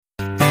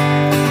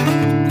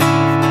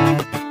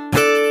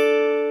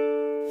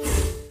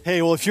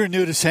Well, if you're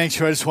new to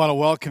Sanctuary, I just want to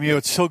welcome you.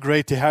 It's so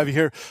great to have you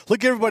here.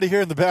 Look at everybody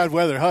here in the bad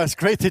weather. Huh? It's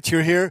great that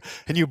you're here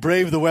and you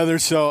brave the weather.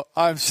 So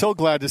I'm so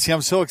glad to see.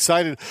 I'm so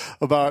excited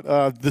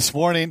about this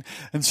morning.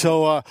 And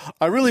so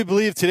I really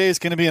believe today is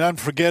going to be an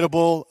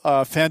unforgettable,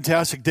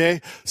 fantastic day.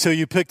 So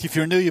if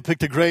you're new, you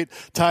picked a great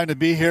time to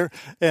be here.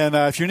 And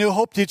if you're new,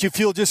 hope that you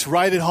feel just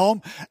right at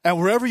home. And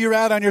wherever you're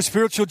at on your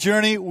spiritual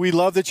journey, we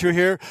love that you're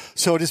here.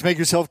 So just make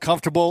yourself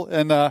comfortable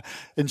and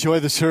enjoy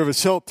the service.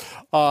 So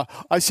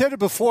I said it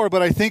before,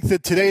 but I think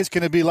that today is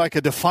going to be like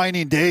a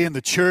defining day in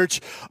the church.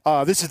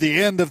 This is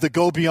the end of the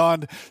Go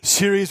Beyond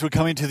series. We're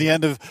coming to the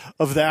end of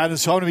that. And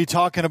so I'm going to be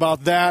talking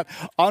about that.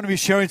 I'm going to be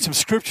sharing some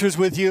scriptures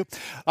with you.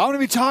 I'm going to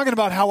be talking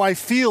about how I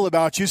feel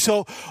about you.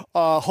 So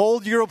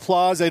hold your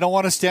applause. I don't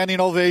want a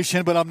standing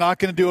ovation, but I'm not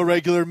going to do a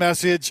regular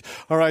message.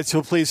 All right,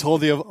 so please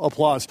hold the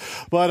applause.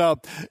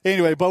 But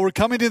anyway, we're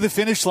coming to the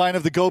finish line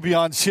of the Go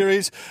Beyond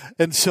series.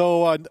 And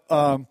so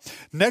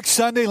next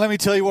Sunday, let me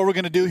tell you what we're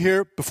going to do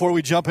here before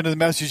we jump into the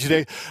message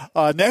today.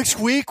 Next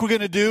week, we're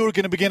going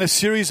to begin a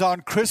series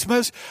on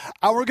Christmas.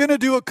 And we're going to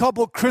do a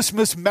couple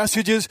Christmas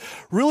messages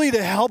really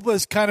to help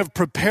us kind of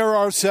prepare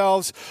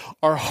ourselves,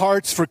 our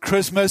hearts for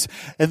Christmas.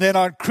 And then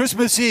on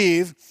Christmas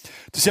Eve,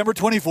 December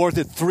 24th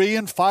at 3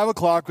 and 5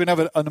 o'clock, we're going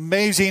to have an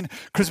amazing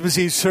Christmas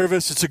Eve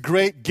service. It's a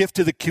great gift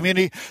to the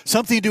community,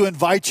 something to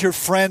invite your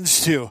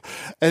friends to.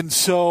 And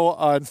so,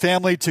 and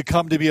family to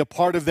come to be a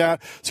part of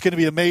that. It's going to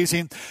be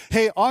amazing.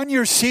 Hey, on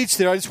your seats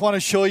there, I just want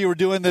to show you, we're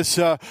doing this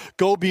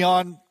Go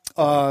Beyond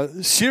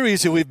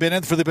series that we've been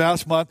in for the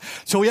past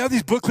month. So we have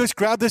these booklets.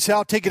 Grab this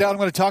out, take it out. I'm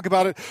going to talk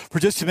about it for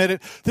just a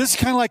minute. This is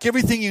kind of like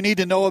everything you need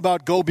to know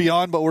about Go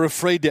Beyond, but we're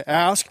afraid to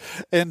ask.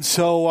 And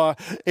so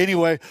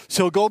anyway,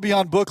 so Go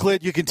Beyond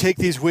booklet, you can take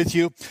these with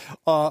you.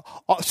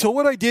 So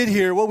what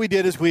we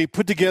did is we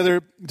put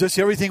together just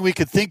everything we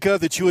could think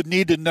of that you would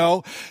need to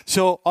know.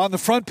 So on the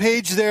front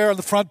page,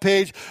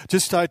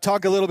 just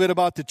talk a little bit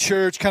about the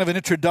church, kind of an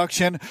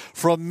introduction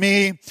from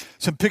me,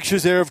 some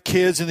pictures there of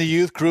kids in the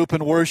youth group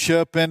and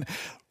worship and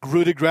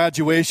rooted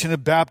graduation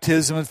and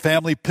baptism and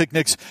family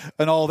picnics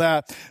and all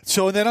that.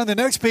 So, and then on the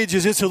next page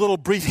is just a little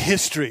brief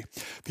history.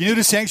 If you're new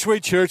to Sanctuary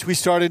Church, we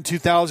started in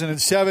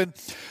 2007.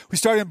 We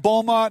started in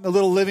Beaumont in a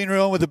little living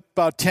room with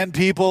about 10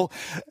 people.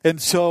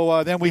 And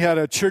so then we had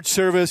a church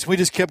service. We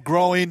just kept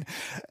growing.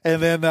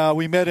 And then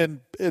we met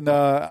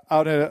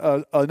out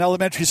at an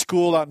elementary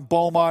school out in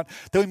Beaumont.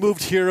 Then we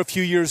moved here a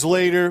few years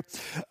later.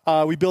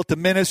 We built the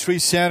ministry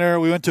center.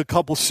 We went to a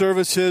couple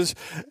services.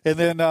 And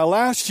then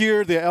last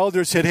year, the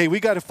elders said, hey, we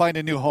got to find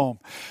a new home.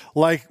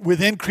 Like with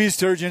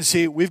increased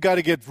urgency, we've got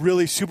to get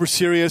really super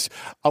serious.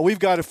 We've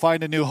got to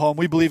find a new home.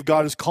 We believe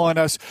God is calling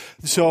us.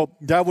 So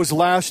that was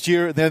last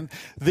year. And then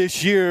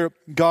this year,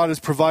 God has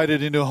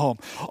provided a new home.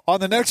 On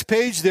the next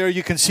page there,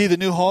 you can see the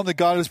new home that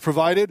God has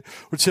provided,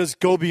 which says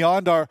Go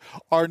Beyond,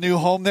 our new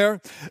home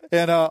there.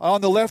 And on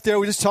the left there,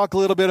 we just talk a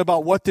little bit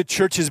about what the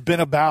church has been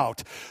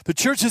about. The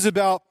church is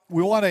about,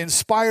 we want to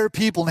inspire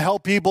people and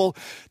help people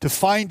to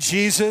find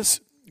Jesus.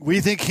 We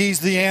think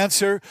he's the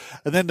answer,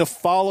 and then to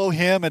follow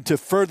him and to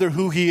further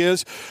who he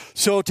is.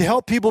 So to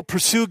help people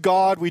pursue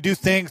God, we do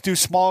things, do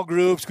small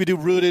groups, we do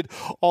Rooted,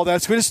 all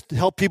that. So we just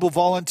help people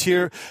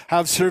volunteer,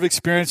 have serve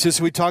experiences.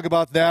 So we talk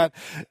about that,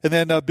 and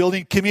then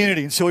building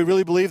community. And so we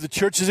really believe the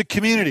church is a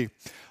community.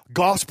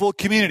 Gospel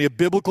community, a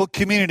biblical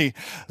community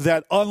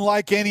that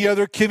unlike any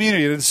other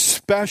community, it is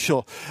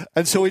special.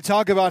 And so we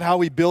talk about how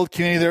we build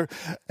community there.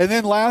 And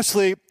then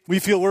lastly, we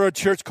feel we're a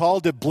church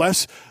called to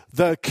bless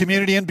the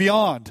community and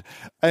beyond.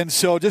 And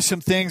so just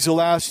some things the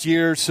last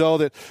year or so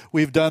that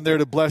we've done there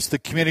to bless the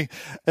community.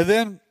 And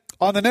then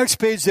on the next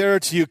page there,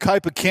 it's the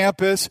Yucaipa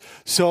campus.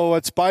 So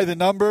it's by the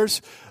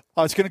numbers.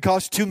 It's going to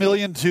cost $2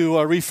 million to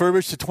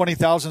refurbish the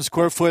 20,000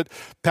 square foot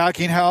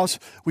packing house.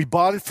 We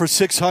bought it for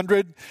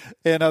 $600,000,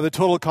 and the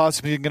total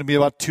cost is going to be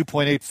about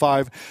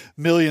 $2.85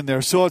 million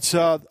there. So it's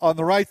on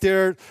the right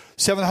there,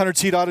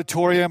 700-seat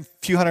auditorium,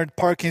 a few hundred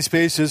parking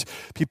spaces,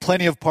 be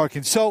plenty of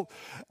parking. So,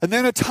 and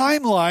then a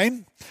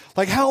timeline,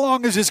 like how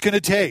long is this going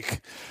to take?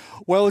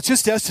 Well, it's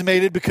just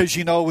estimated because,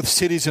 with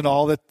cities and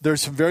all, that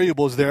there's some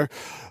variables there.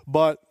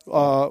 But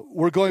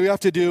we have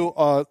to do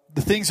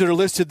the things that are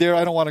listed there.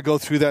 I don't want to go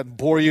through that and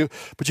bore you,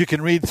 but you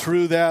can read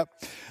through that.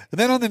 And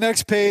then on the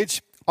next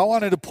page, I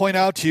wanted to point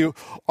out to you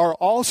our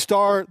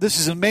all-star, this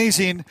is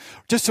amazing,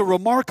 just a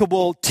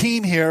remarkable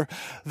team here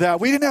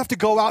that we didn't have to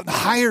go out and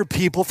hire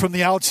people from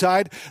the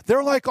outside.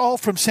 They're like all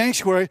from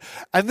Sanctuary.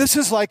 And this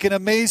is like an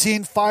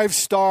amazing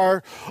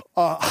 5-star,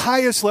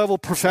 highest level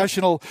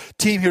professional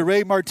team here.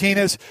 Ray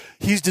Martinez,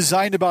 he's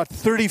designed about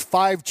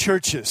 35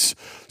 churches.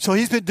 So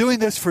he's been doing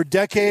this for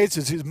decades.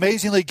 He's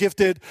amazingly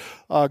gifted,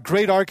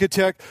 great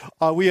architect.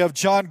 We have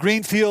John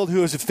Greenfield,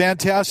 who is a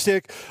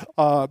fantastic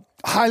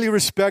highly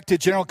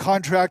respected general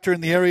contractor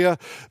in the area,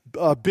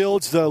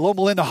 builds the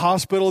Loma Linda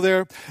Hospital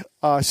there.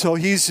 So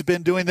he's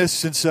been doing this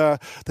since the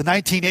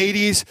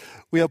 1980s.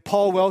 We have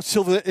Paul Welch,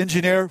 civil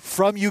engineer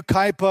from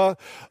Yucaipa,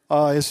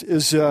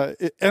 is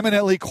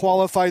eminently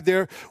qualified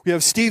there. We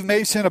have Steve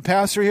Mason, a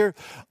pastor here,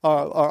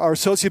 our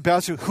associate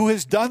pastor, who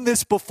has done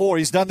this before.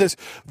 He's done this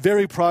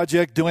very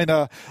project, doing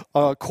a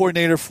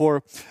coordinator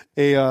for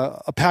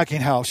a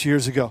packing house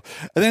years ago.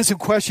 And then some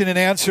question and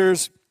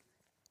answers.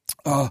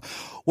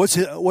 What's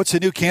the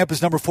new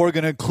campus number 4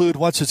 going to include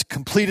once it's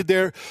completed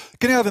there? We're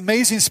going to have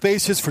amazing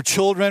spaces for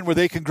children where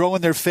they can grow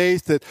in their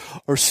faith that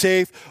are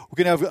safe.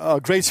 We're going to have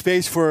a great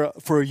space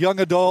for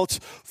young adults,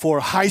 for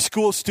high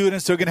school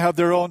students. They're going to have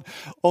their own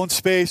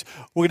space.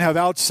 We're going to have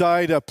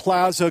outside a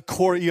plaza,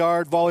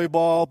 courtyard,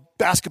 volleyball,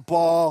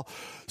 basketball,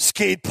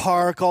 skate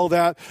park, all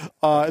that.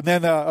 And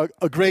then a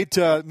great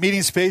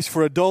meeting space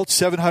for adults,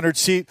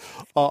 700-seat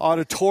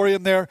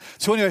auditorium there.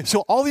 So anyway,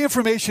 so all the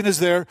information is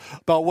there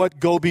about what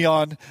Go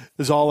Beyond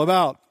is all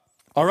about.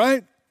 All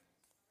right?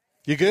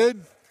 You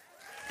good?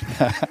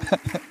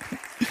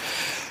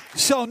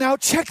 So now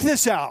check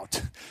this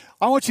out.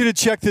 I want you to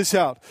check this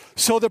out.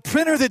 So the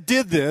printer that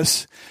did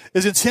this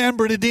is in San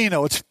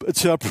Bernardino.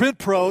 It's Print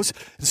Pros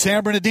in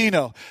San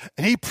Bernardino.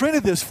 And he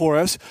printed this for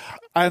us.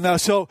 And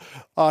so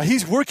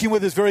he's working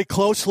with us very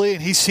closely,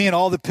 and he's seeing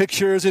all the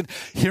pictures and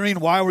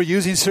hearing why we're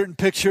using certain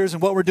pictures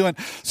and what we're doing.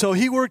 So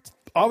he worked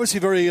obviously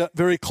very,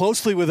 very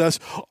closely with us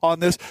on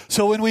this.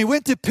 So when we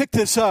went to pick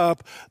this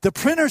up, the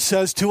printer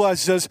says to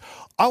us,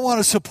 I want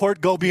to support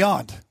Go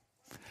Beyond.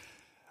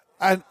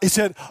 And he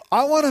said,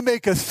 I want to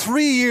make a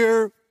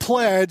 3-year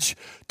pledge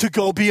to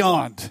Go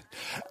Beyond.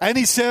 And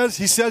he says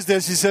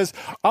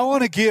I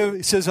want to give,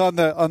 he says on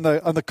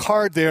the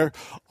card there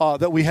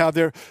that we have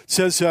there, it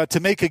says to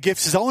make a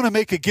gift. He says, I want to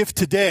make a gift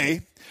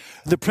today.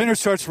 The printer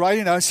starts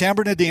writing out, San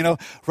Bernardino,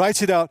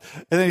 writes it out,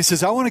 and then he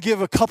says, I want to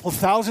give a couple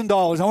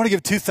 $1,000. I want to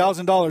give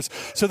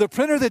 $2,000. So the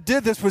printer that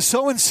did this was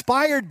so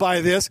inspired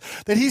by this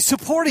that he's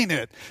supporting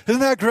it.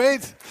 Isn't that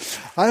great?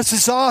 This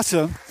is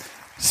awesome.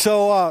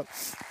 So,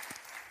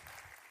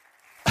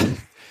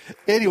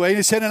 anyway,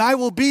 he said, and I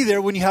will be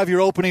there when you have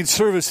your opening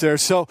service there.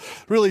 So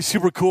really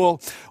super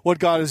cool what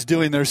God is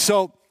doing there.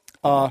 So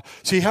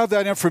you have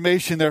that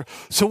information there.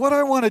 So what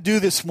I want to do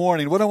this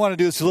morning,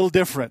 is a little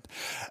different.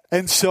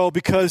 And so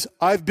because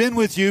I've been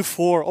with you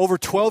for over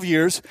 12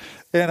 years,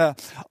 and I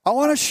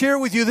want to share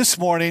with you this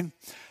morning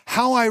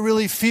how I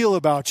really feel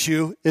about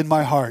you in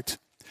my heart.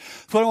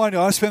 That's what I want to do.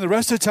 I want to spend the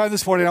rest of the time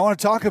this morning. I want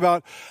to talk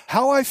about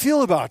how I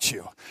feel about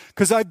you.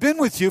 Because I've been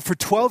with you for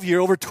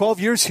over 12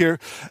 years here.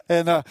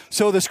 And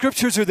so the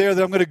scriptures are there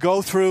that I'm going to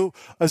go through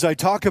as I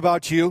talk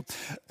about you.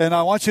 And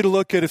I want you to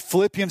look at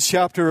Philippians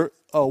chapter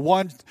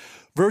 1,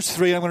 verse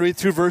 3. I'm going to read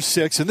through verse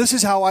 6. And this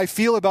is how I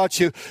feel about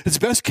you. It's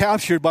best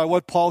captured by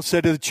what Paul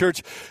said to the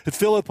church at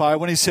Philippi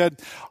when he said,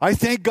 I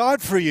thank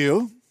God for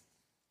you,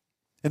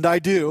 and I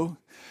do,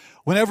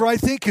 whenever I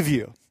think of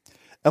you.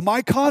 And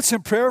my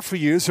constant prayer for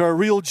you is a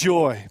real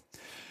joy,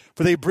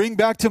 for they bring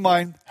back to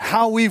mind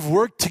how we've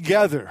worked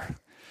together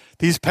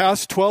these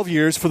past 12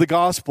 years for the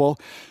gospel,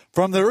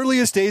 from the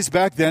earliest days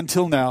back then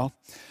till now.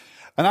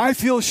 And I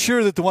feel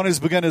sure that the one who's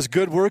begun his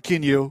good work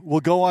in you will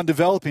go on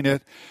developing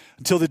it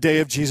until the day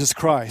of Jesus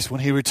Christ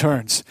when he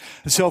returns.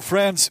 And so,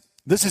 friends,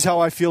 this is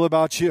how I feel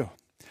about you.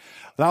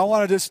 And I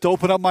want to just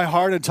open up my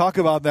heart and talk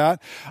about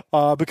that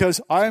because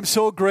I'm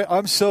so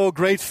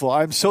grateful.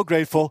 I'm so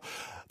grateful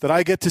that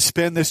I get to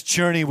spend this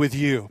journey with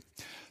you.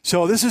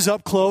 So this is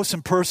up close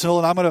and personal,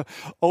 and I'm going to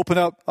open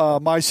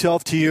up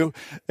myself to you.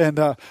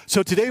 And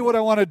so today what I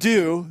want to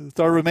do with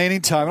our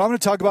remaining time, and I'm going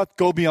to talk about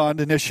Go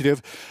Beyond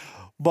initiative,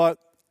 but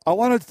I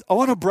want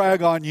to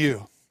brag on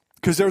you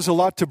because there's a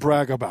lot to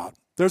brag about.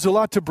 There's a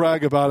lot to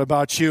brag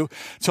about you.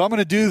 So I'm going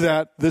to do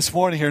that this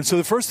morning here. And so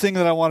the first thing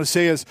that I want to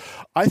say is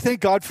I thank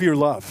God for your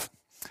love.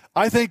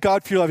 I thank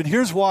God for your love. And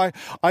here's why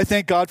I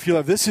thank God for your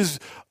love. This is,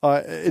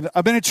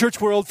 I've been in church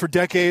world for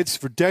decades.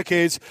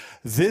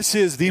 This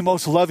is the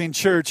most loving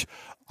church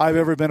I've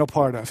ever been a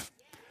part of.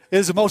 It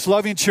is the most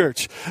loving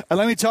church. And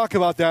let me talk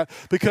about that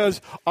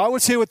because I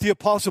would say what the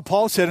Apostle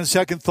Paul said in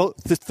 2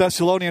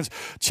 Thessalonians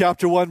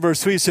chapter 1,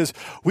 verse 3. He says,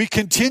 we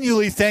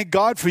continually thank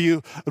God for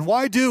you. And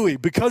why do we?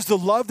 Because the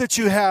love that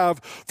you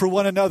have for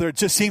one another, it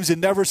just seems to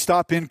never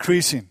stop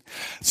increasing.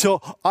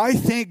 So I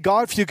thank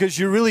God for you because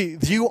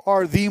you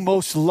are the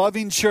most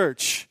loving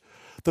church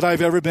that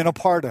I've ever been a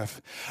part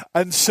of.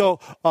 And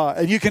so,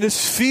 and you can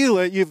just feel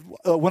it.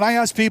 When I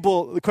ask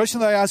people, the question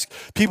that I ask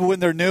people when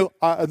they're new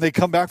and they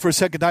come back for a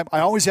second time, I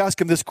always ask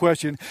them this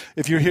question.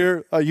 If you're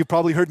here, you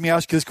probably heard me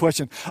ask this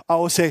question. I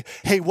will say,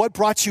 hey, what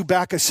brought you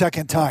back a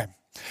second time?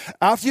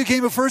 After you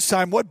came a first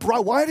time,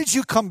 why did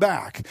you come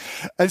back?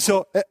 And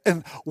so,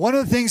 and one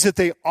of the things that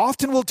they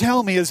often will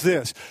tell me is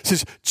this,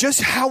 says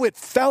just how it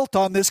felt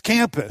on this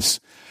campus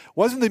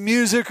wasn't the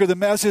music or the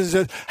message,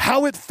 it's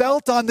how it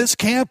felt on this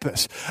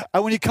campus.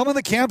 And when you come on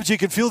the campus, you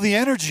can feel the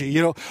energy.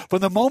 You know, from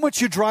the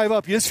moment you drive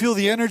up, you just feel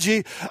the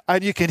energy,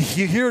 and you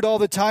hear it all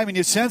the time, and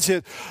you sense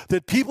it,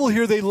 that people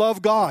here, they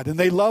love God, and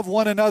they love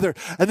one another.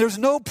 And there's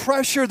no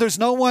pressure. There's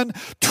no one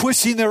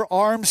twisting their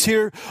arms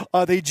here.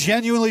 They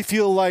genuinely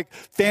feel like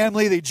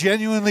family.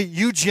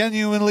 You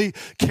genuinely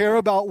care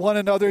about one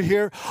another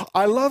here.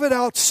 I love it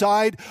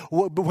outside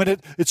when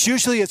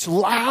it's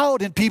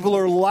loud and people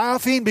are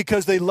laughing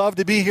because they love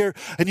to be here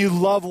and you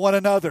love one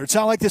another. It's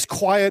not like this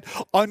quiet,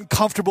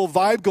 uncomfortable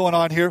vibe going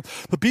on here.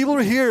 But people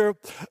are here,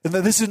 and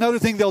this is another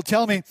thing they'll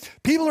tell me,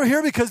 people are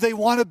here because they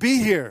want to be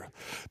here.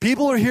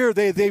 People are here,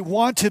 they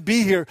want to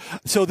be here.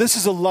 So this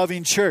is a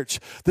loving church.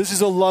 This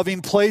is a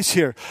loving place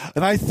here.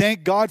 And I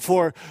thank God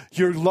for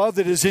your love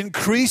that is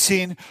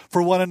increasing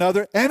for one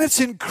another, and it's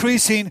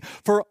increasing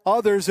for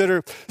others that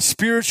are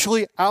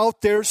spiritually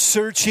out there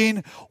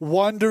searching,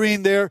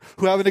 wandering there,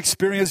 who haven't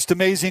experienced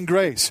amazing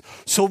grace.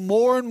 So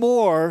more and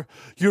more,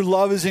 your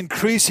love is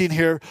increasing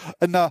here,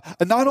 and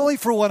not only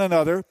for one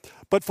another,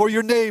 but for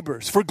your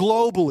neighbors, for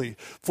globally,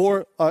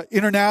 for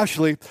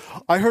internationally.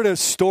 I heard a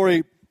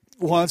story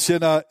once,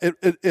 and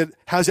it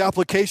has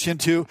application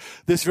to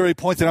this very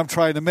point that I'm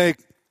trying to make.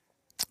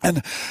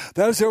 And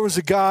that is, there was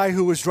a guy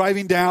who was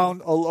driving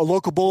down a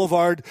local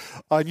boulevard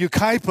in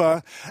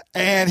Yucaipa,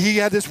 and he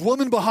had this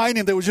woman behind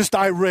him that was just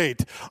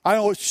irate.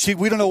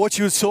 We don't know what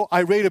she was so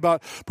irate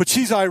about, but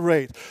she's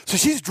irate. So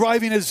she's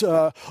driving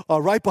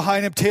right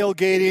behind him,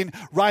 tailgating,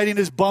 riding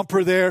his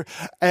bumper there.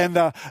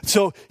 And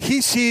so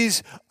he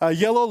sees a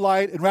yellow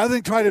light, and rather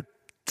than try to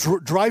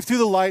drive through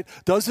the light,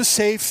 does the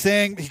safe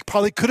thing. He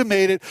probably could have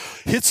made it,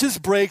 hits his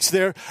brakes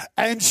there,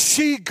 and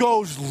she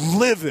goes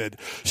livid.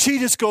 She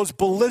just goes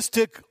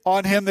ballistic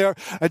on him there,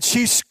 and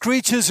she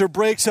screeches her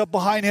brakes up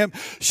behind him.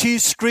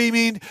 She's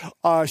screaming.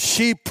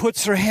 She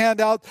puts her hand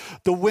out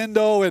the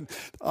window and,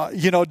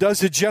 does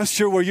the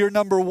gesture where you're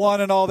number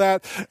one and all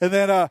that. And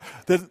then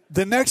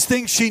the next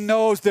thing she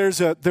knows,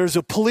 there's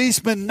a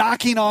policeman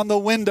knocking on the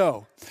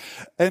window.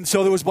 And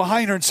so that was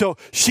behind her. And so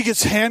she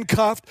gets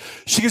handcuffed.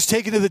 She gets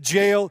taken to the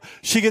jail.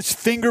 She gets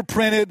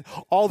fingerprinted,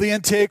 all the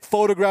intake,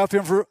 photograph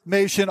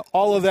information,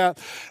 all of that.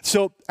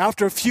 So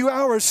after a few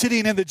hours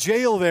sitting in the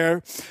jail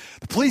there,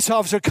 the police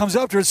officer comes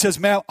up to her and says,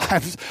 "Ma'am,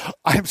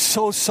 I'm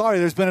so sorry.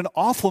 There's been an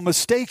awful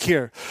mistake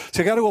here.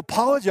 So I got to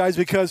apologize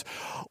because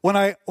when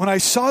I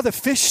saw the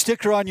fish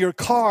sticker on your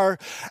car,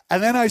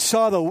 and then I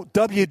saw the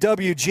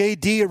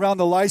WWJD around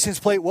the license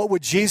plate, what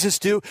would Jesus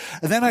do?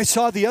 And then I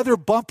saw the other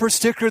bumper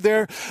sticker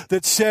there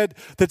that said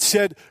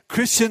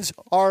Christians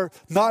are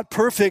not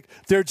perfect,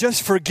 they're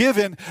just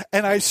forgiven.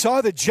 And I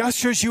saw the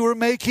gestures you were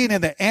making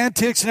and the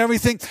antics and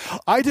everything.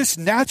 I just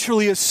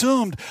naturally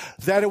assumed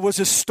that it was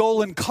a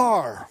stolen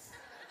car."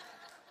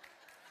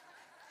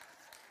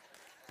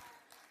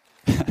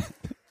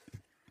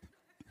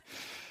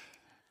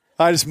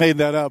 I just made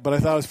that up, but I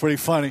thought it was pretty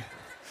funny.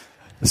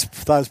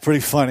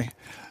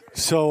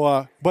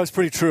 So, but it's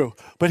pretty true.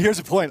 But here's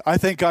the point. I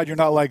thank God you're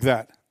not like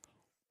that.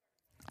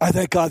 I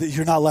thank God that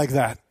you're not like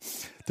that.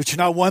 That you're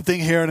not one thing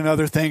here and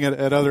another thing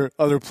at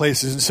other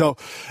places. And so,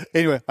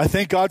 anyway, I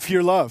thank God for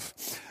your love.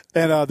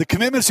 And the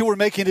commitments that we're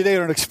making today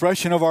are an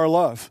expression of our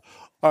love.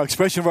 Our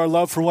expression of our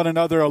love for one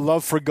another, our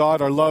love for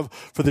God, our love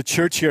for the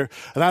church here.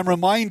 And I'm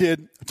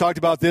reminded, I talked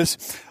about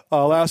this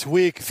last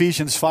week,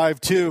 Ephesians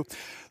 5:2,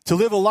 to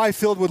live a life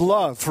filled with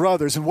love for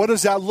others. And what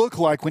does that look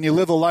like when you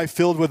live a life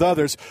filled with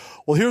others?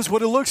 Well, here's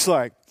what it looks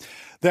like.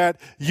 That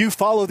you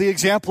follow the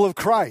example of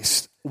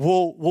Christ.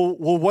 Well,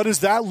 what does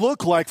that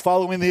look like,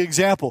 following the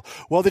example?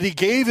 Well, that he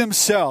gave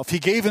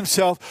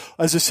himself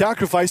as a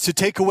sacrifice to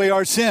take away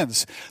our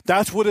sins.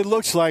 That's what it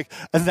looks like,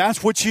 and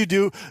that's what you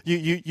do.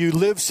 You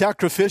live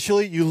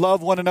sacrificially, you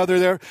love one another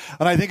there,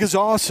 and I think it's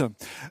awesome.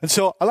 And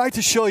so I'd like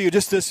to show you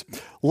just this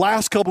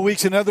last couple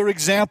weeks another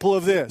example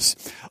of this,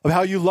 of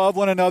how you love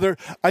one another,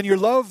 and your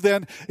love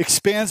then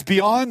expands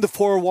beyond the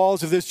four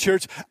walls of this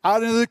church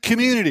out into the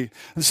community.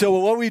 And so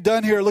what we've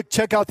done here,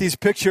 check out these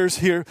pictures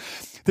here.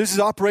 This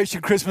is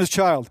Operation Christmas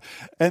Child.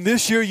 And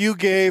this year you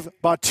gave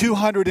about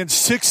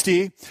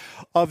 260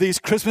 of these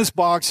Christmas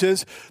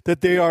boxes,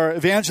 that they are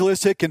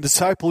evangelistic and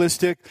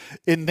disciplistic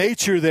in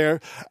nature there.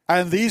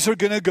 And these are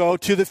going to go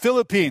to the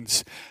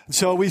Philippines. And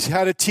so we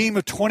had a team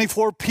of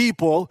 24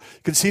 people.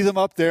 You can see them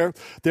up there.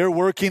 They're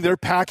working. They're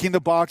packing the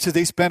boxes.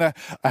 They spent a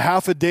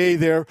half a day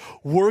there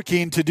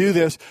working to do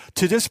this,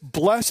 to just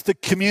bless the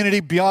community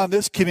beyond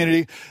this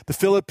community, the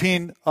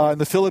Philippines,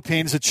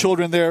 the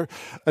children there.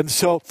 And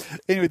so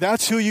anyway,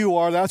 that's who you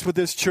are. That's what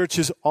this church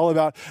is all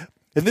about.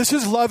 And this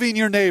is loving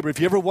your neighbor. If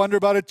you ever wonder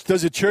about it,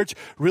 does a church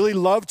really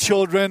love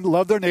children,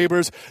 love their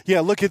neighbors?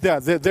 Yeah, look at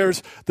that.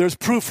 There's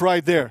proof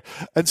right there.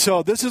 And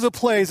so this is a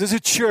place, this is a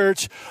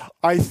church.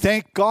 I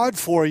thank God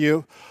for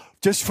you,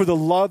 just for the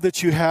love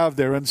that you have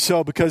there. And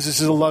so, because this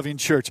is a loving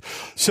church.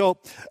 So,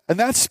 and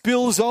that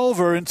spills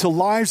over into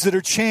lives that are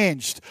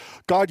changed.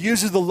 God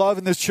uses the love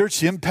in this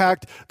church to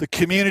impact the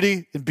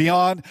community and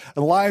beyond,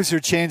 and lives are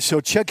changed. So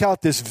check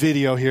out this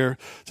video here.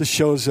 This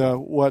shows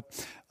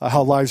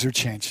how lives are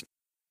changed.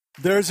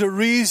 There's a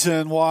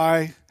reason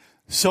why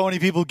so many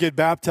people get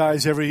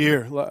baptized every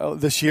year.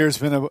 This year has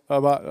been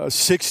about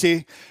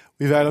 60.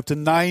 We've had up to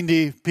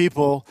 90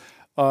 people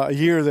a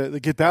year that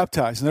get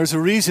baptized. And there's a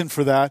reason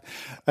for that.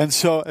 And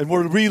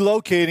we're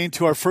relocating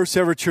to our first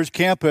ever church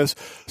campus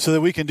so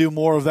that we can do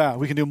more of that.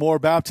 We can do more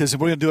baptism.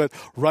 We're going to do it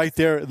right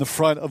there in the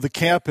front of the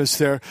campus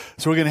there.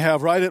 So we're going to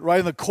have right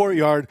in the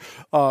courtyard.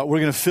 We're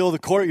going to fill the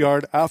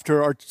courtyard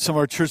after some of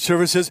our church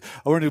services.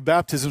 We're going to do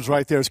baptisms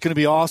right there. It's going to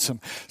be awesome.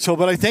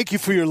 But I thank you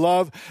for your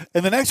love.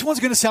 And the next one's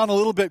going to sound a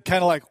little bit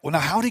kind of like, well, now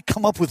how did he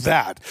come up with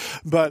that?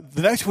 But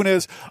the next one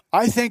is,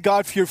 I thank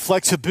God for your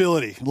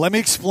flexibility. Let me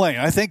explain.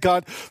 I thank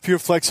God for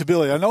your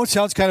flexibility. I know it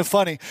sounds kind of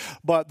funny,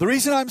 but the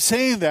reason I'm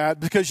saying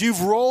that, because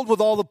you've rolled with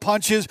all the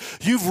punches,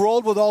 you've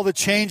rolled with all the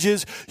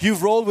changes,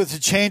 you've rolled with the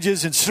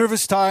changes in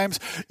service times,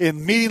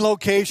 in meeting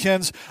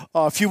locations.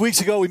 A few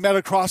weeks ago, we met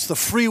across the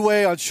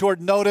freeway on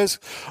short notice.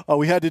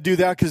 We had to do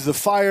that because of the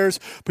fires,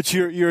 but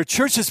you're a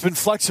church that's been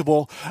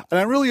flexible, and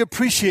I really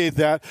appreciate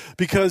that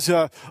because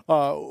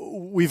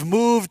we've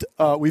moved,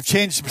 we've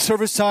changed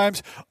service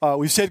times,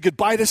 we've said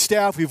goodbye to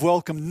staff, we've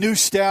welcomed new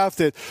staff,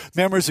 that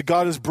members that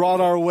God has brought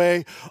our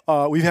way.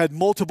 We've had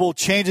multiple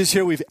changes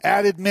here. We've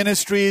added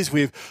ministries.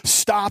 We've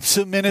stopped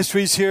some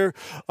ministries here.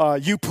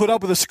 You put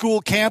up with a school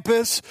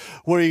campus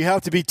where you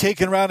have to be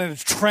taken around in a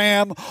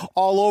tram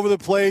all over the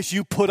place.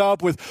 You put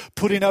up with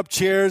putting up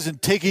chairs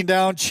and taking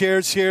down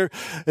chairs here.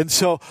 And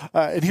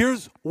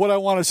here's what I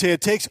want to say.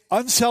 It takes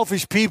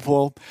unselfish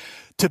people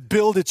to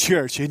build a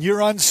church, and you're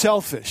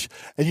unselfish,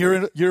 and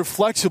you're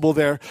flexible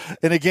there.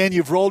 And again,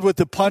 you've rolled with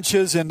the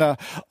punches, and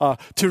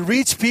to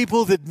reach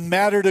people that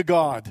matter to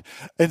God.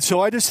 And so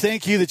I just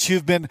thank you that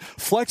you've been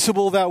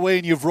flexible that way,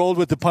 and you've rolled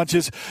with the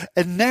punches.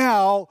 And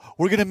now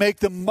we're going to make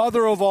the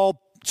mother of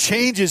all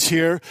changes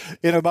here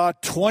in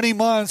about 20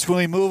 months when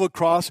we move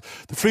across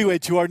the freeway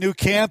to our new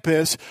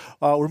campus.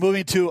 We're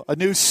moving to a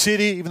new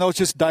city, even though it's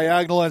just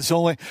diagonal and it's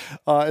only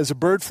as a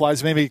bird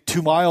flies maybe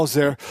 2 miles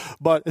there,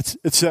 but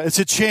it's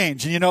a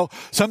change. And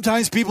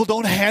sometimes people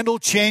don't handle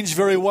change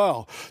very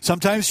well.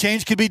 Sometimes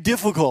change can be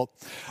difficult.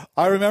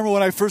 I remember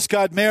when I first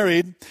got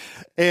married,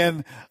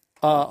 and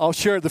I'll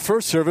share the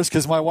first service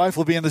because my wife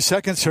will be in the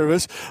second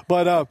service,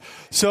 but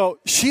so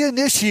she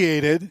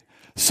initiated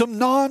some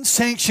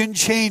non-sanctioned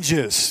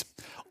changes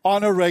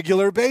on a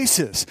regular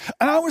basis.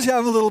 And I was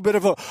having a little bit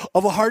of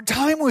a hard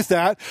time with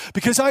that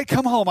because I'd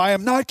come home. I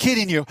am not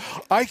kidding you.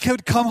 I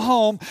could come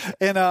home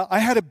and I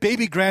had a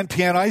baby grand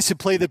piano. I used to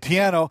play the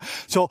piano.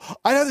 So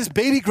I had this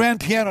baby grand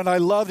piano and I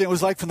loved it. It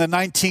was like from the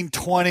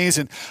 1920s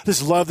and I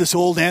just loved this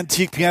old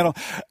antique piano.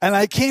 And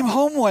I came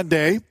home one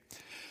day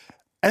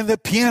and the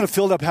piano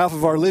filled up half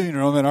of our living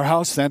room in our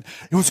house then.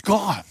 It was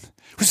gone.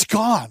 It was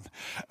gone.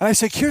 And I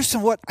said,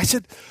 Kirsten, what? I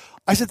said,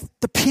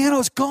 the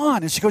piano's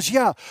gone. And she goes,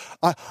 yeah,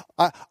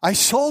 I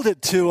sold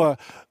it to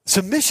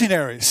some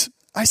missionaries.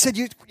 I said,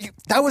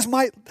 that was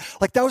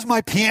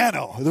my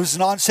piano. It was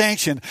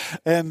non-sanctioned.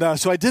 And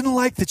so I didn't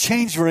like the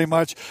change very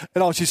much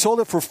at all. She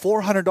sold it for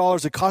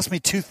 $400. It cost me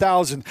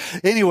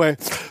 $2,000. Anyway,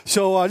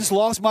 so I just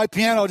lost my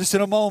piano just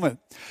in a moment.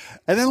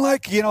 And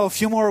then a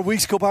few more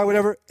weeks go by,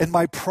 whatever, and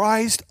my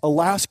prized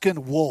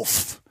Alaskan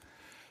wolf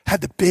had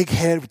the big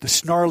head with the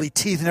snarly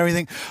teeth and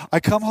everything. I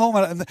come home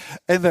and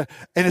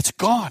it's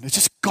gone. It's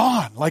just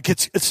gone. Like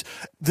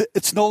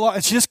it's no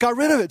longer. She just got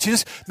rid of it.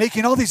 She's just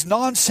making all these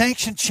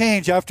non-sanctioned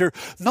change after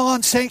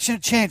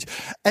non-sanctioned change,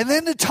 and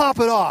then to top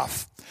it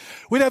off,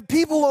 we'd have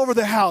people over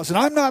the house, and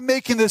I'm not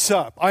making this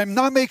up.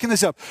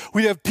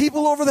 We'd have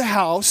people over the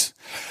house,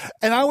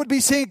 and I would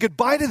be saying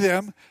goodbye to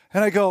them,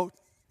 and I go,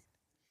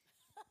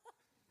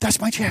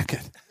 "That's my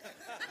jacket."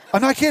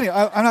 I'm not kidding.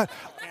 I'm not.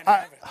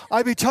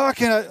 I'd be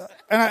talking.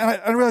 And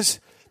I realized,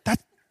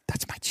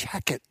 that's my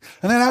jacket.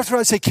 And then after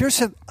I say,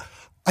 Kirsten,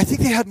 I think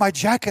they had my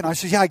jacket. And I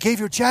said, yeah, I gave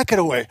your jacket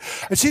away.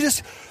 And if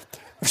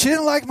she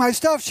didn't like my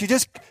stuff, she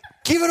just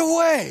gave it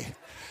away.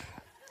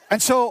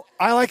 And so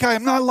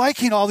I'm not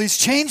liking all these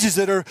changes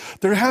that are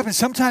happening.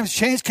 Sometimes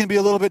change can be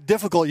a little bit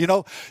difficult, you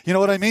know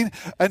what I mean?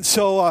 And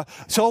so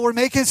we're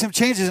making some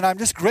changes, and I'm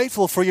just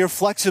grateful for your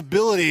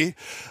flexibility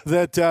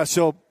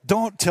so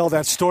don't tell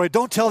that story.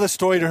 Don't tell the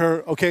story to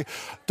her, okay?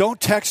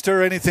 Don't text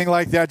her or anything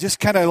like that. Just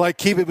kind of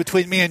keep it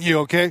between me and you,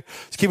 okay?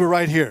 Just keep it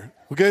right here.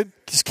 We good?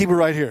 Just keep it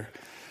right here.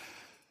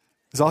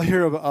 Because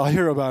I'll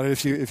hear about it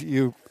if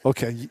you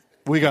okay,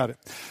 we got it.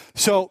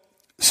 So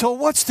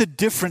what's the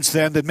difference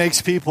then that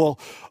makes people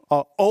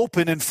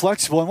open and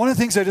flexible? And one of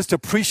the things I just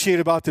appreciate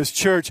about this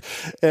church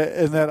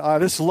and that I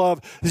just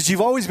love is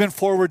you've always been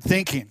forward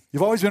thinking.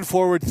 You've always been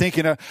forward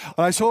thinking. And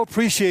I so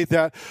appreciate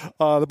that.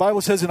 The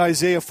Bible says in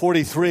Isaiah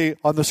 43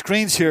 on the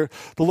screens here,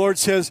 the Lord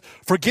says,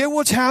 forget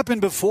what's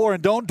happened before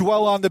and don't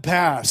dwell on the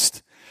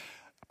past.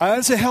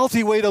 That's a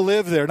healthy way to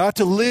live there, not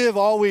to live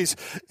always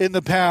in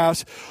the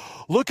past.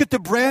 Look at the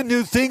brand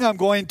new thing I'm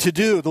going to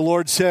do, the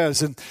Lord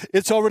says, and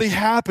it's already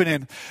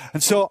happening.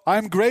 And so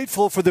I'm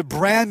grateful for the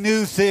brand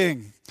new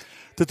thing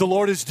that the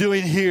Lord is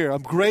doing here.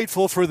 I'm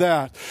grateful for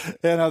that.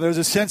 And there's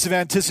a sense of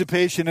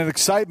anticipation and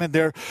excitement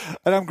there.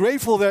 And I'm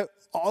grateful that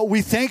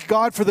we thank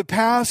God for the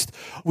past.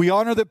 We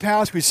honor the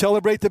past. We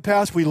celebrate the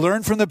past. We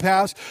learn from the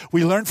past.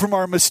 We learn from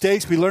our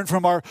mistakes. We learn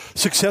from our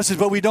successes,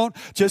 but we don't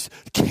just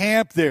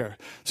camp there.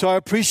 So I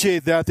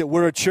appreciate that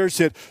we're a church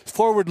that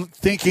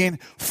forward-thinking,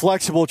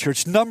 flexible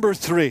church. Number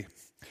 3,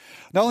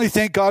 not only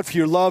thank God for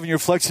your love and your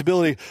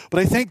flexibility, but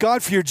I thank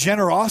God for your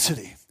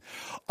generosity.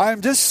 I'm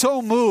just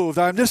so moved.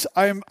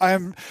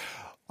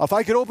 If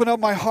I could open up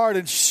my heart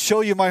and show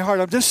you my heart,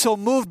 I'm just so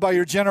moved by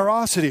your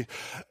generosity.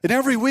 And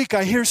every week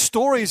I hear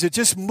stories that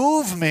just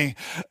move me,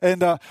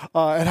 and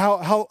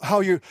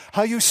how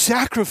you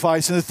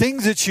sacrifice and the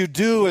things that you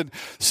do, and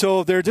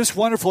so they're just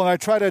wonderful. And I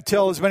try to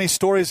tell as many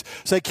stories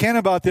as I can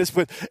about this.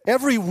 But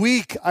every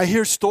week I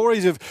hear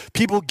stories of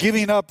people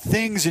giving up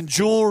things and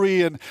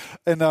jewelry and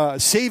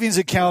savings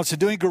accounts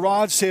and doing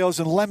garage sales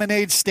and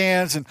lemonade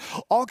stands and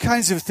all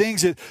kinds of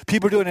things that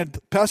people are doing. And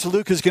Pastor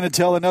Luke is going to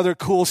tell another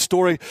cool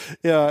story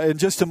in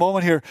just a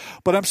moment here.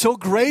 But I'm so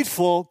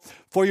grateful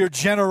for your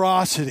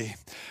generosity.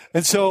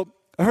 And so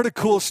I heard a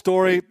cool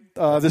story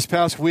this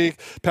past week.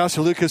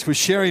 Pastor Lucas was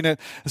sharing it.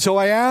 And so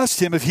I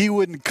asked him if he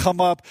wouldn't come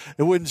up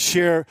and wouldn't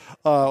share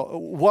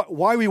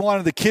why we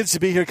wanted the kids to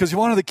be here, because we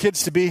wanted the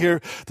kids to be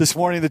here this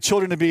morning, the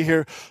children to be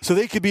here, so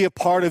they could be a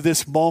part of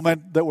this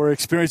moment that we're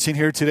experiencing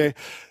here today.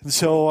 And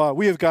so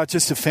we have got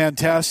just a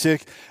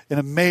fantastic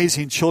and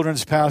amazing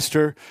children's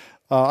pastor.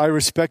 I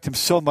respect him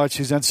so much.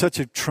 He's done such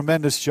a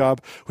tremendous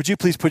job. Would you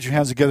please put your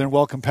hands together and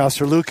welcome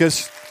Pastor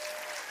Lucas?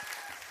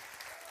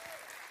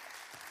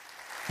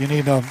 You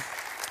need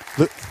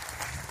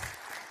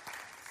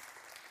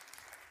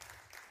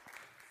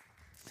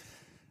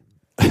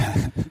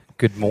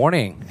Good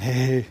morning.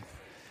 Hey.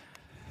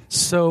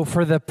 So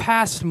for the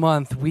past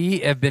month, we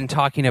have been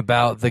talking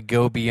about the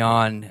Go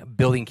Beyond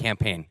building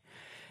campaign.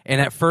 And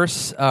at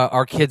first,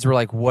 our kids were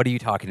like, what are you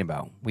talking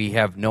about? We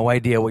have no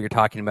idea what you're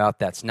talking about.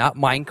 That's not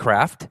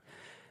Minecraft,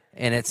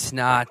 and it's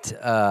not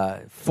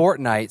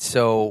Fortnite,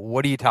 so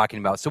what are you talking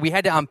about? So we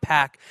had to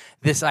unpack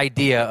this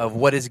idea of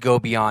what is Go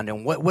Beyond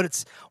and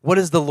what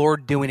is the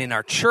Lord doing in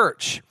our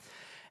church.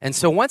 And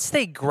so once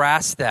they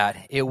grasped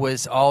that, it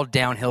was all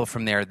downhill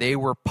from there. They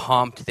were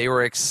pumped. They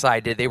were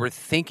excited. They were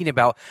thinking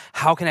about,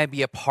 how can I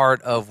be a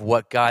part of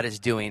what God is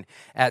doing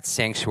at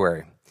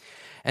Sanctuary?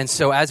 And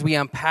so as we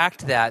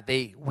unpacked that,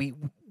 we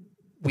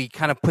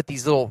kind of put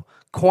these little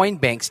coin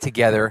banks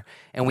together,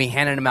 and we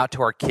handed them out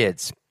to our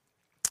kids.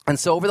 And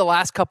so over the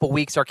last couple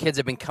weeks, our kids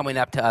have been coming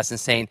up to us and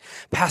saying,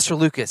 Pastor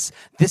Lucas,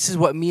 this is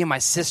what me and my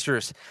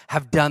sisters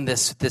have done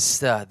this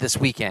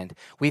weekend.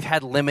 We've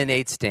had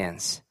lemonade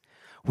stands.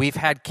 We've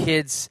had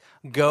kids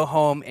go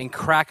home and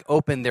crack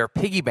open their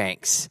piggy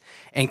banks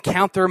and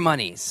count their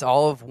monies,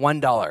 all of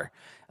 $1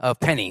 of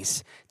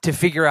pennies, to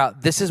figure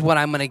out, this is what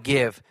I'm going to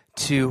give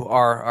to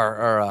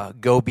our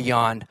Go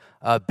Beyond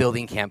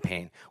building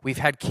campaign. We've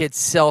had kids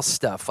sell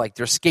stuff like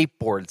their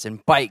skateboards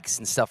and bikes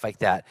and stuff like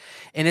that.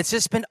 And it's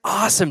just been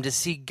awesome to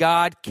see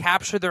God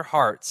capture their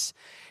hearts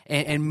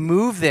and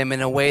move them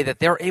in a way that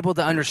they're able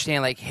to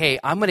understand, like, hey,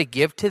 I'm going to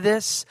give to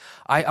this.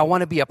 I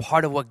want to be a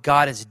part of what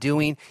God is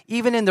doing.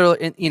 Even in their,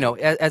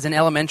 as an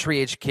elementary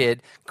age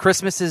kid,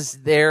 Christmas is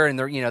there, and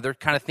they're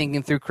kind of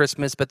thinking through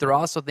Christmas, but they're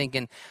also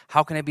thinking,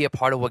 how can I be a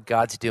part of what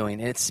God's doing?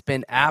 And it's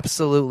been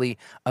absolutely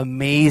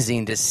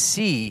amazing to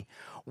see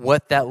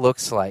what that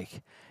looks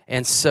like.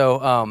 And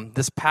so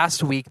this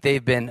past week,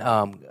 they've been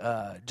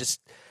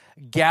just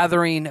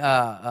gathering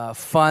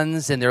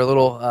funds in their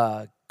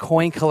little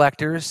coin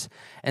collectors.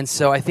 And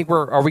so I think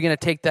are we going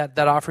to take that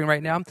offering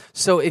right now?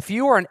 So if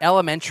you are an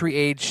elementary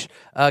age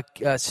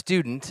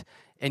student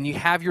and you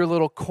have your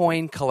little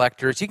coin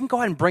collectors, you can go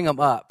ahead and bring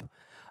them up.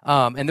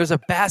 And there's a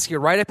basket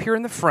right up here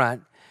in the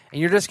front, and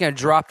you're just going to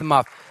drop them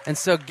off. And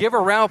so give a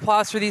round of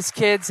applause for these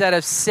kids that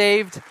have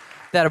saved,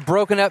 that have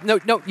broken up.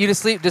 No, you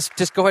just leave.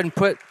 Just go ahead and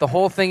put the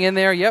whole thing in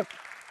there. Yep.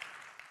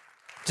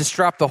 Just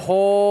drop the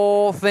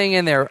whole thing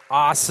in there.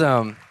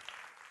 Awesome.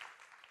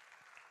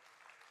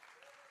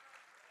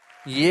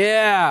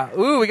 Yeah.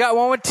 Ooh, we got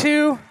one with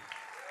 2.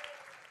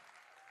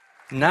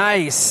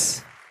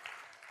 Nice.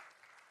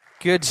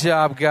 Good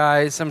job,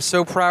 guys. I'm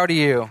so proud of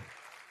you.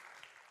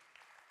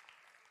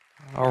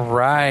 All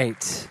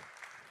right.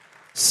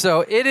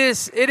 So it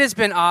has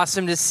been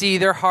awesome to see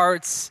their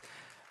hearts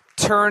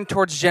turn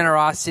towards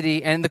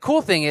generosity. And the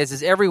cool thing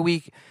is every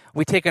week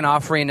we take an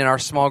offering in our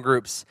small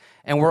groups,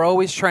 and we're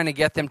always trying to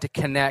get them to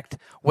connect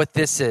what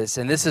this is.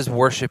 And this is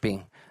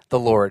worshiping the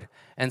Lord.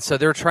 And so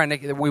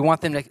we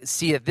want them to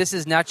see that this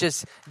is not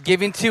just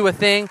giving to a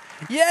thing.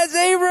 Yes,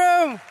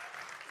 Abram!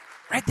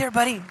 Right there,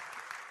 buddy.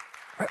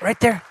 Right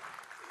there.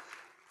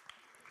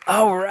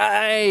 All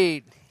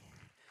right.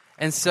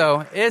 And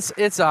so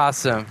it's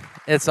awesome.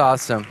 It's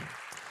awesome.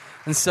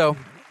 And so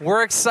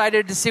we're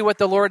excited to see what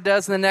the Lord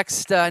does in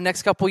the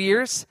next couple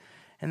years.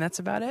 And that's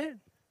about it.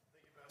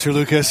 Sir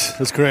Lucas,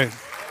 that's great.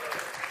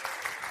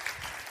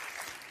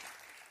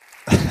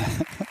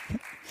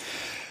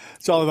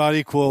 It's all about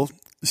equal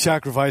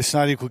sacrifice,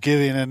 not equal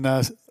giving. And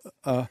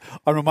I'm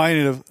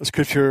reminded of a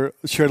scripture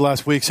shared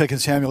last week, 2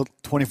 Samuel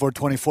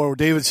 24:24, where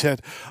David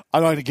said,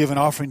 I'm not going to give an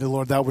offering to the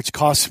Lord, that which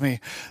costs me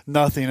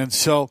nothing. And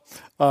so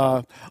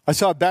I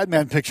saw a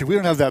Batman picture. We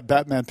don't have that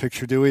Batman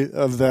picture, do we?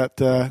 Of that?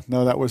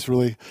 No, that was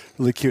really,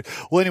 really cute.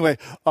 Well, anyway,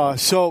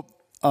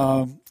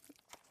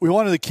 we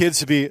wanted the kids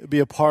to be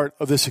a part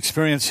of this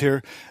experience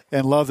here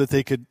and love that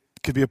they could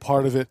be a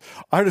part of it.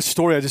 I heard a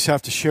story I just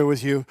have to share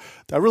with you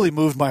that really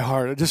moved my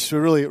heart. It just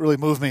really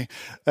moved me.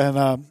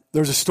 And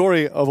there's a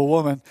story of a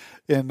woman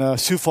in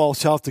Sioux Falls,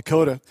 South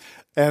Dakota,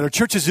 and her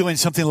church is doing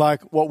something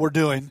like what we're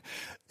doing.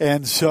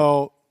 And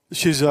so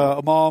she's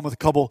a mom with a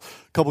couple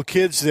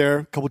kids there,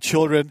 a couple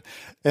children.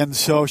 And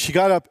so she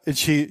got up and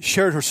she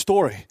shared her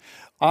story.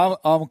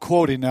 I'm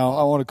quoting now.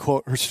 I want to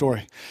quote her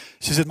story.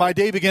 She said, my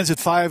day begins at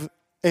 5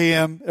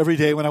 a.m. every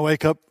day when I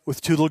wake up with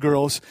 2 little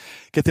girls,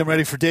 get them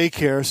ready for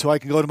daycare so I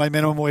can go to my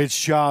minimum wage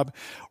job,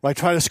 where I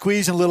try to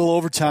squeeze in a little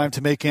overtime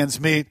to make ends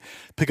meet,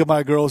 pick up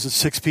my girls at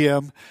 6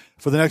 p.m.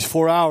 For the next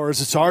 4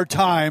 hours, it's our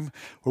time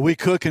where we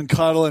cook and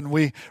cuddle and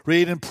we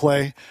read and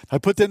play. I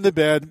put them to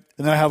bed, and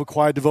then I have a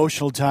quiet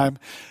devotional time.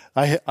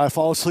 I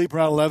fall asleep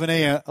around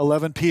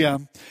 11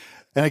 p.m.,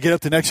 and I get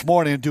up the next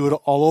morning and do it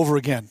all over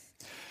again.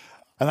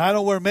 And I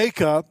don't wear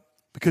makeup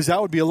because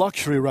that would be a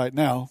luxury right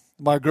now.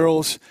 My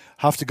girls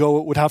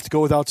would have to go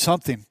without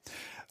something.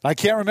 I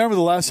can't remember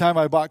the last time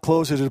I bought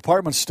clothes at a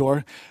department store,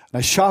 and I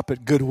shop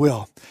at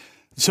Goodwill.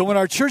 So when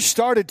our church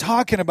started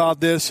talking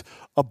about this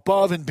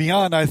above and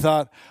beyond, I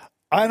thought,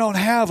 I don't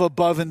have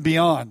above and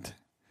beyond.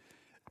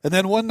 And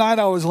then one night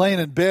I was laying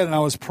in bed and I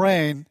was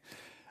praying, and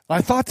I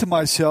thought to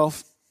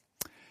myself,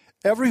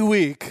 every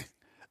week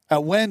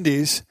at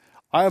Wendy's,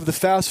 I have the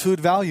fast food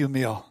value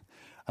meal,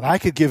 and I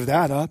could give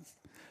that up.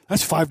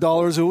 That's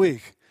 $5 a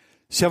week.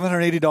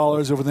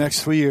 $780 over the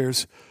next 3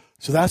 years.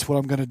 So that's what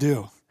I'm going to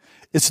do.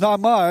 It's not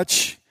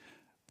much.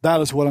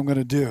 That is what I'm going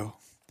to do.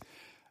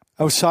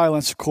 I was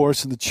silenced, of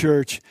course, in the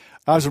church.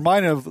 I was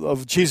reminded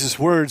of Jesus'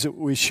 words that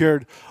we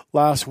shared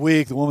last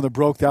week, the woman that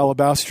broke the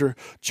alabaster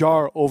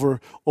jar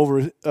over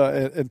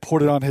and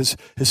poured it on his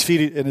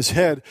feet and his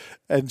head.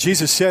 And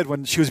Jesus said,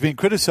 when she was being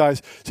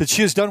criticized, said,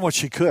 she has done what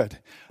she could.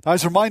 I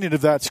was reminded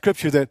of that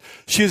scripture, that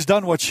she has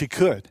done what she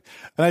could.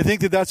 And I think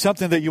that that's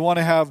something that you want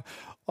to have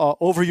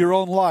over your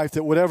own life,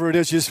 that whatever it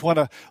is, you just want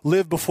to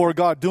live before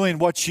God, doing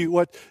what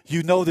you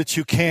know that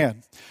you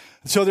can.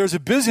 And so there's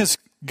a business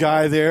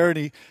guy there, and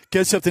he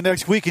gets up the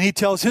next week, and he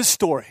tells his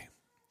story.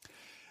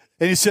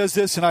 And he says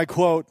this, and I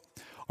quote,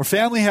 our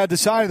family had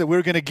decided that we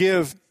were going to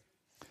give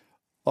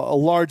a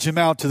large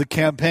amount to the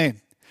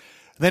campaign.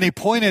 And then he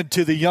pointed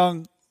to the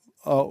young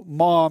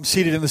mom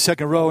seated in the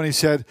second row, and he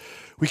said,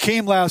 we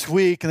came last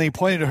week, and then he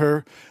pointed to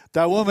her,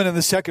 that woman in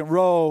the second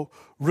row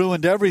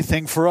ruined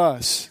everything for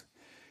us.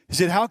 He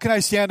said, how can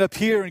I stand up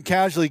here and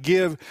casually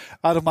give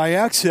out of my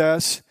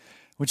excess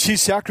when she's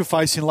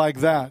sacrificing like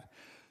that?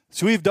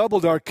 So we've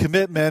doubled our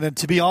commitment, and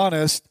to be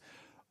honest,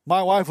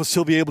 my wife will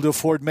still be able to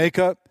afford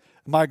makeup.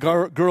 My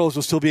girls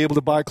will still be able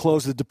to buy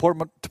clothes at the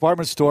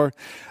department store, and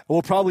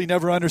we'll probably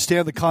never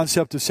understand the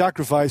concept of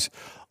sacrifice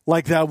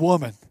like that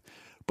woman.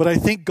 But I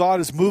think God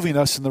is moving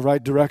us in the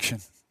right direction.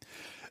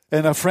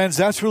 And friends,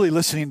 that's really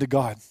listening to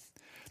God.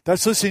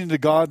 That's listening to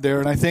God there.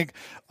 And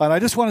I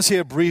just want to say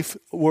a brief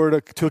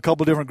word to a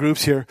couple different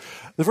groups here.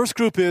 The first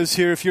group is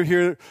here, if you're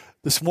here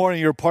this morning,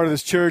 you're a part of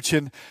this church,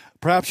 and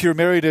perhaps you're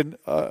married in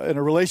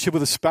a relationship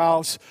with a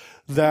spouse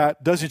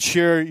that doesn't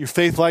share your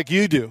faith like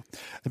you do.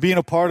 And being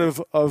a part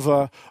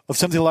of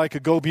something like a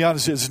Go Beyond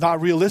is not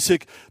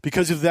realistic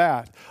because of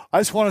that. I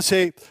just want to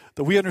say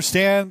that we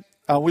understand,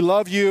 we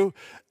love you,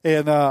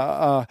 and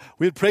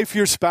we'd pray for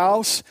your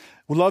spouse.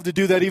 We'd love to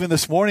do that even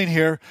this morning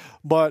here,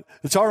 but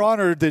it's our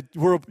honor that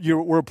we're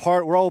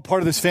all a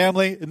part of this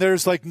family, and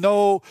there's like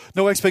no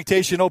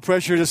expectation, no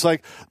pressure, just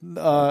like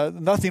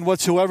nothing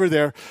whatsoever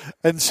there.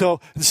 And so,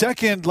 and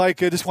second,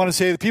 like I just want to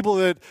say, the people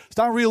that it's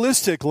not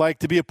realistic, like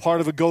to be a part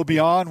of a Go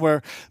Beyond,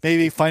 where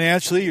maybe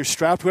financially you're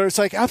strapped, where it's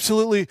like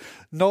absolutely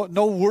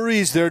no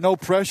worries there, no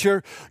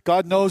pressure.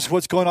 God knows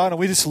what's going on, and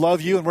we just love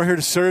you, and we're here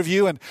to serve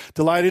you, and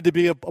delighted to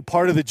be a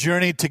part of the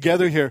journey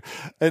together here.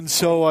 And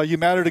so you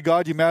matter to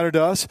God, you matter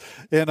to us,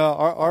 and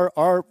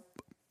our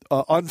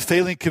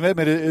unfailing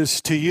commitment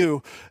is to you.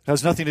 It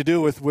has nothing to do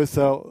with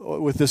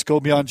this Go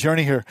Beyond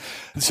journey here.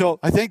 And so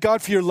I thank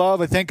God for your love.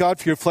 I thank God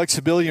for your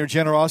flexibility, your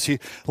generosity.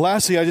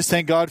 Lastly, I just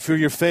thank God for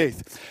your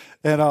faith.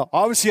 And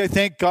obviously, I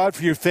thank God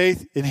for your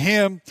faith in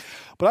Him.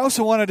 But I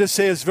also wanted to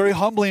say it's very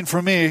humbling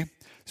for me.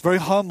 It's very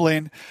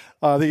humbling,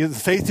 the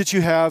faith that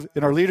you have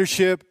in our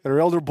leadership, at our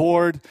elder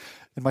board,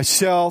 and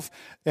myself.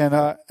 And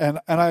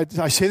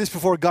I say this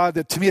before God,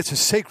 that to me it's a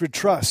sacred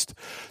trust.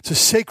 It's a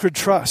sacred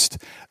trust.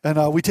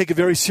 And we take it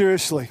very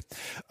seriously.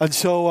 And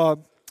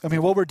so,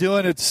 what we're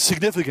doing, it's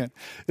significant.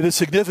 It is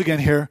significant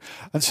here.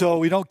 And so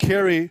we don't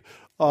carry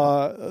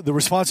the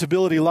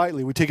responsibility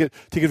lightly. We take it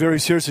very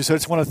seriously. So I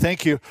just want to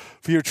thank you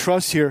for your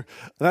trust here.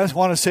 And I just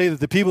want to say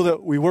that the people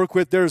that we work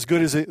with, they're as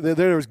good as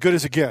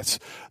it gets.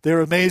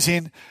 They're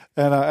amazing,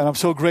 and I'm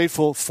so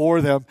grateful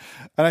for them.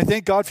 And I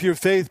thank God for your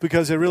faith,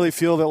 because I really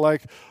feel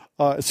that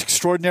it's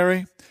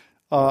extraordinary.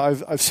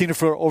 I've seen it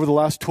for over the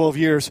last 12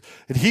 years.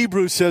 And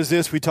Hebrews says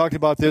this, we talked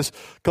about this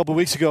a couple of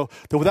weeks ago,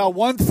 that without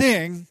one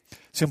thing,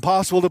 it's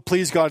impossible to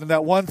please God. And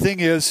that one thing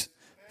is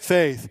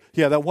faith.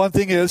 Yeah, that one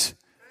thing is.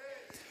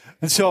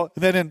 And so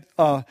then in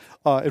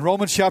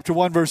Romans chapter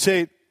 1, verse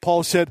 8,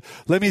 Paul said,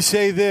 let me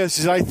say this,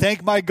 is I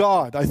thank my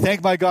God. I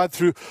thank my God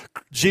through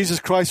Jesus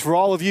Christ for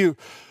all of you.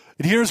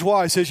 And here's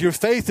why. It says, your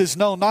faith is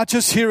known not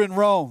just here in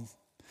Rome.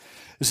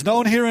 It's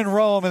known here in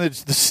Rome and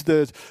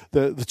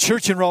the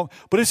church in Rome,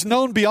 but it's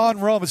known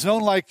beyond Rome. It's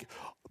known like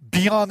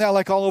beyond that,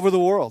 like all over the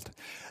world.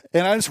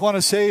 And I just want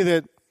to say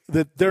that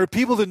there are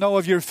people that know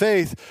of your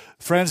faith,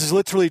 friends. It's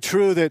literally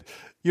true that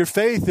your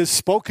faith is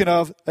spoken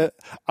of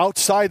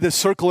outside the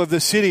circle of the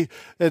city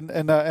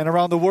and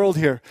around the world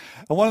here.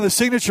 And one of the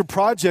signature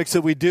projects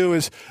that we do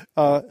is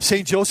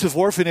St. Joseph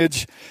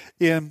Orphanage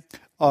in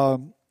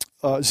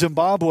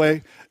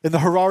Zimbabwe in the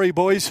Harare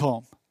Boys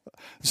Home.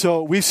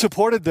 So we've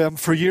supported them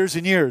for years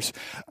and years.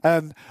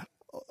 And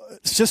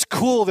it's just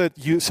cool that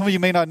some of you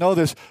may not know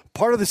this.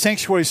 Part of the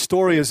sanctuary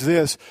story is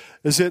this,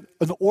 is that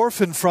an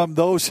orphan from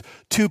those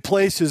two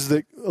places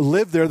that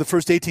lived there the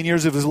first 18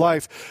 years of his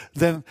life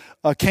then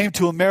came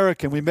to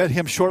America. And we met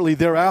him shortly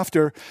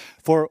thereafter.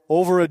 For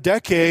over a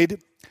decade,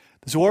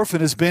 this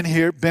orphan has been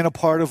here, been a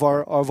part of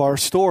our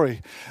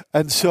story.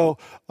 And so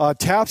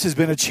TAPS has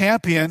been a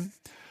champion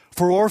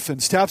for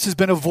orphans. TAPS has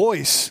been a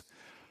voice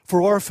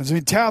for orphans. I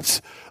mean,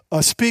 TAPS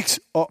speaks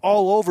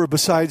all over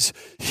besides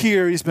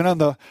here. He's been on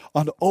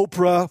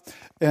Oprah,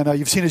 and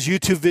you've seen his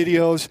YouTube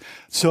videos.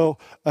 So,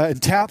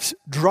 and TAPS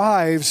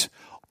drives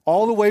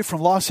all the way from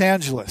Los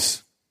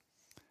Angeles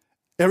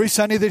every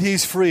Sunday that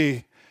he's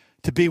free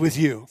to be with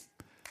you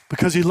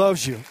because he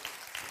loves you.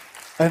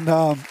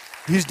 And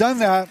he's done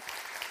that.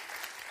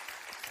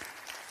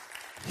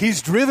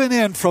 He's driven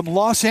in from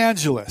Los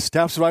Angeles.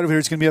 TAPS is right over here.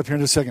 It's going to be up here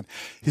in a second.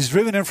 He's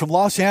driven in from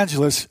Los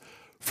Angeles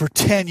for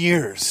 10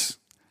 years.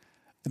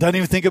 Doesn't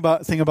even think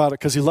about it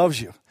because he loves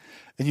you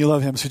and you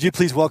love him. So would you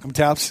please welcome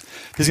TAPS?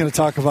 He's going to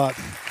talk about.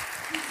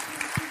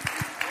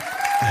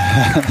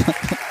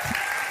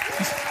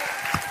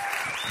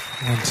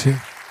 One, two.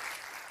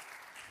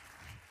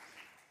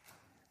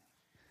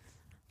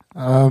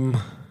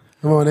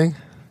 Good morning.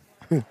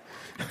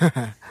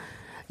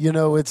 You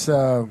know, it's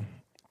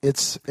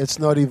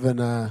not even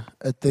a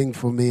thing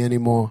for me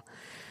anymore.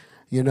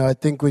 You know, I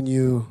think when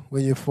you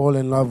fall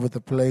in love with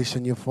a place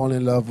and you fall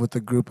in love with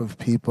a group of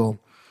people,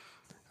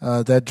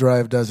 that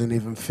drive doesn't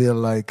even feel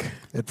like,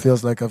 it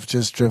feels like I've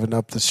just driven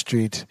up the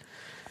street.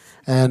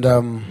 And,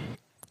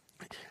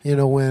 you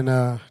know, when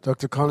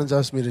Dr. Collins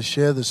asked me to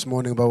share this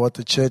morning about what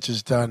the church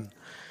has done,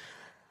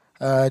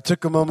 I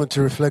took a moment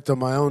to reflect on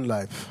my own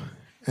life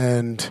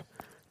and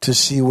to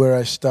see where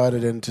I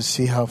started and to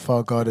see how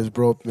far God has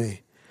brought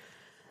me.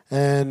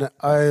 And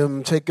I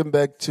am taken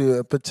back to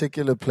a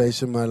particular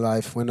place in my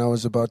life when I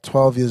was about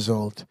 12 years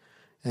old.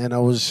 And I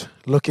was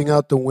looking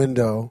out the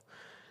window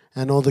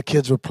and all the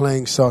kids were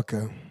playing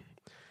soccer.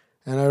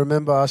 And I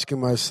remember asking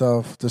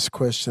myself this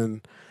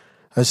question.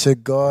 I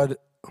said, God,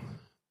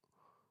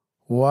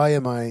 why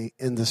am I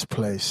in this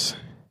place?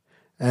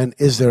 And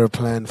is there a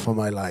plan for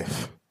my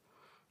life?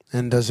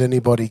 And does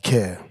anybody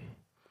care?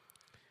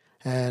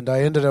 And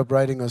I ended up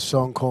writing a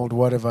song called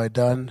What Have I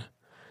Done?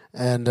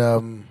 And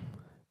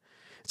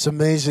it's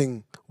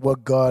amazing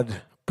what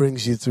God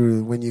brings you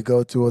through when you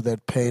go through all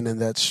that pain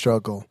and that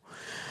struggle.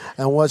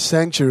 And what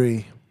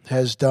Sanctuary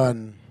has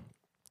done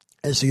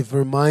is you've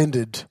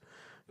reminded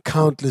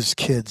countless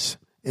kids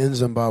in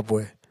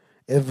Zimbabwe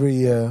every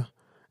year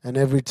and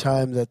every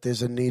time that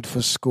there's a need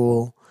for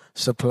school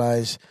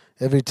supplies,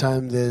 every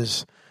time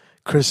there's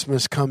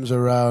Christmas comes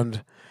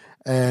around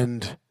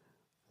and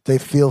they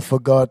feel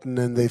forgotten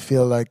and they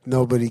feel like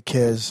nobody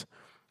cares.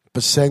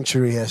 But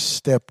Sanctuary has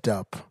stepped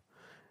up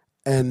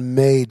and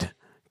made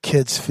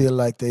kids feel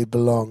like they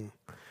belong.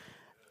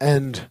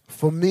 And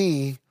for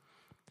me,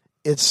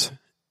 it's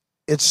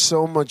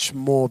so much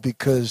more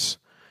because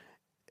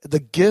the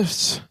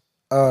gifts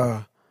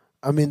are,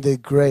 they're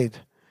great,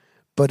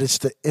 but it's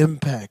the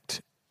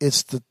impact,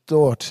 it's the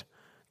thought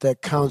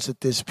that counts,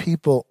 that there's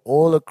people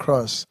all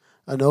across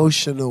an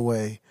ocean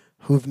away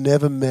who've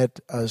never met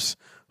us,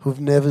 who've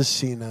never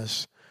seen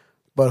us,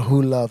 but who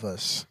love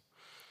us.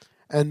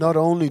 And not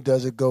only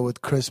does it go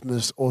with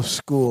Christmas or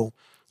school,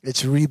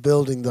 it's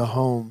rebuilding the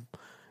home.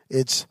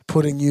 It's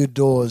putting new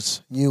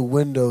doors, new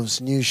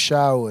windows, new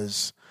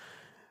showers,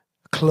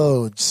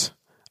 clothes.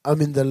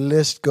 The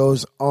list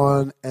goes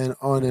on and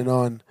on and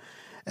on.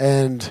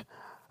 And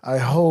I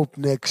hope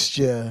next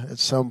year at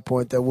some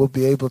point that we'll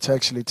be able to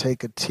actually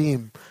take a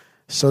team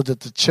so that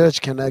the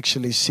church can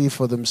actually see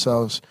for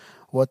themselves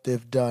what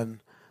they've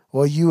done.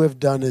 What you have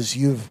done is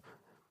you've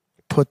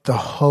put the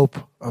hope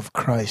of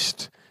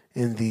Christ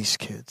in these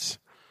kids.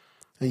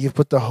 And you've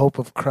put the hope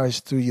of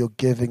Christ through your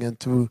giving and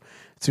through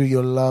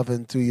your love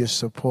and through your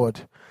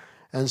support.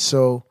 And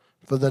so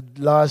for the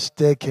last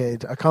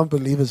decade, I can't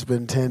believe it's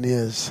been 10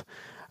 years,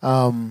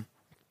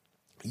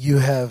 you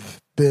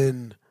have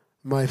been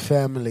my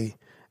family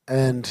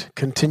and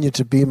continue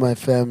to be my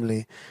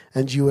family.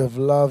 And you have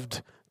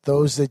loved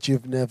those that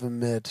you've never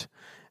met.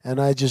 And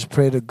I just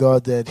pray to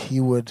God that He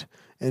would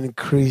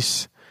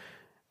increase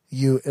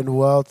you in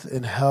wealth,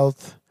 in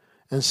health,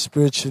 and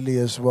spiritually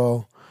as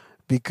well.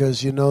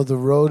 Because, you know, the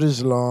road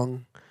is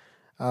long.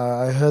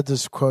 I heard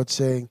this quote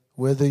saying,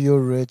 whether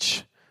you're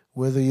rich,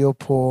 whether you're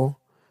poor,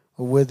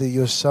 or whether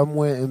you're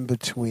somewhere in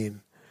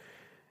between,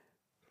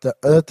 the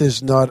earth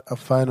is not a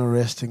final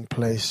resting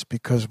place,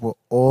 because we're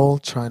all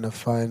trying to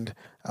find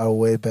our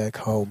way back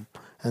home.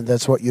 And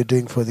that's what you're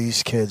doing for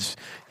these kids.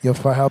 You're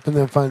helping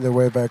them find their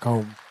way back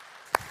home.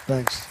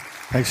 Thanks.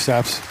 Thanks,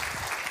 Taps.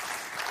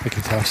 Thank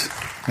you, Taps.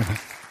 Amen.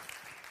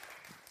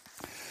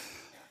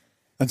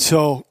 And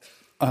so,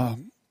 I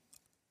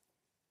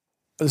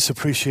just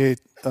appreciate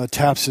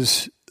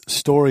Taps'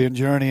 story and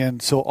journey,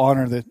 and so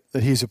honored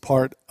that he's a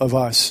part of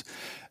us.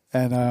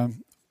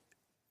 And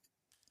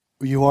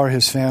you are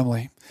his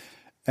family,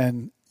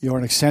 and you're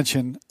an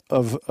extension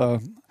of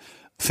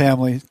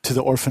family to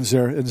the orphans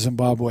there in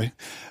Zimbabwe.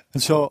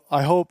 And so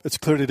I hope it's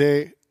clear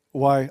today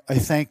why I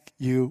thank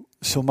you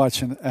so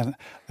much and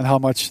how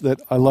much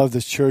that I love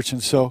this church.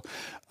 And so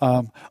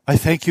I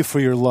thank you for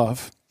your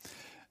love,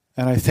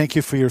 and I thank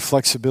you for your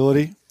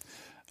flexibility.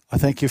 I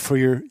thank you for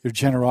your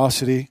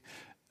generosity,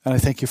 and I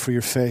thank you for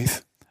your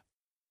faith.